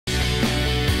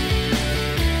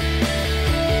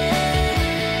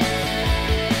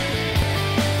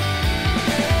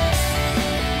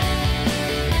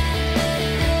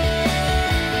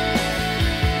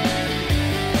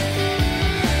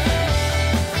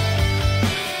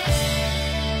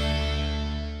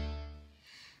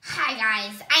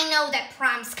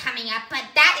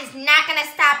not going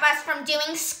to stop us from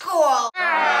doing school.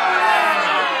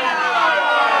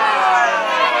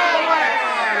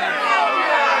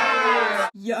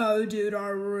 Yo, dude, I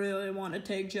really want to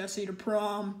take Jesse to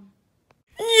prom.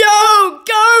 Yo,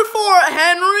 go for it,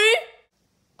 Henry!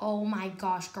 Oh my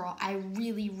gosh, girl, I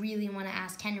really want to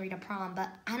ask Henry to prom, but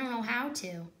I don't know how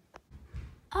to.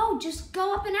 Oh, just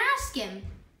go up and ask him.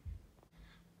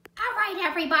 All right,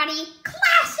 everybody,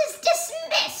 class is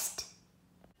dismissed.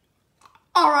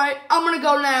 All right, I'm gonna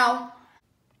go now.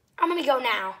 I'm gonna go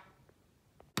now.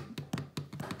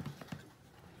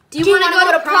 Do you want to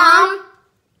go to prom?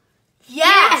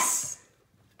 Yes!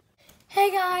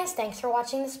 Hey guys, thanks for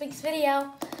watching this week's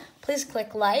video. Please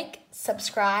click like,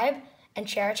 subscribe, and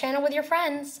share our channel with your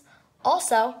friends.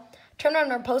 Also, turn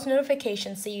on our post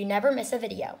notifications so you never miss a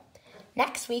video.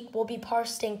 Next week, we'll be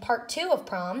posting part 2 of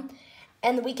prom,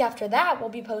 and the week after that, we'll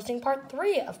be posting part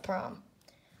 3 of prom.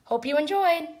 Hope you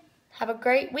enjoyed. Have a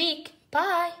great week.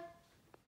 Bye.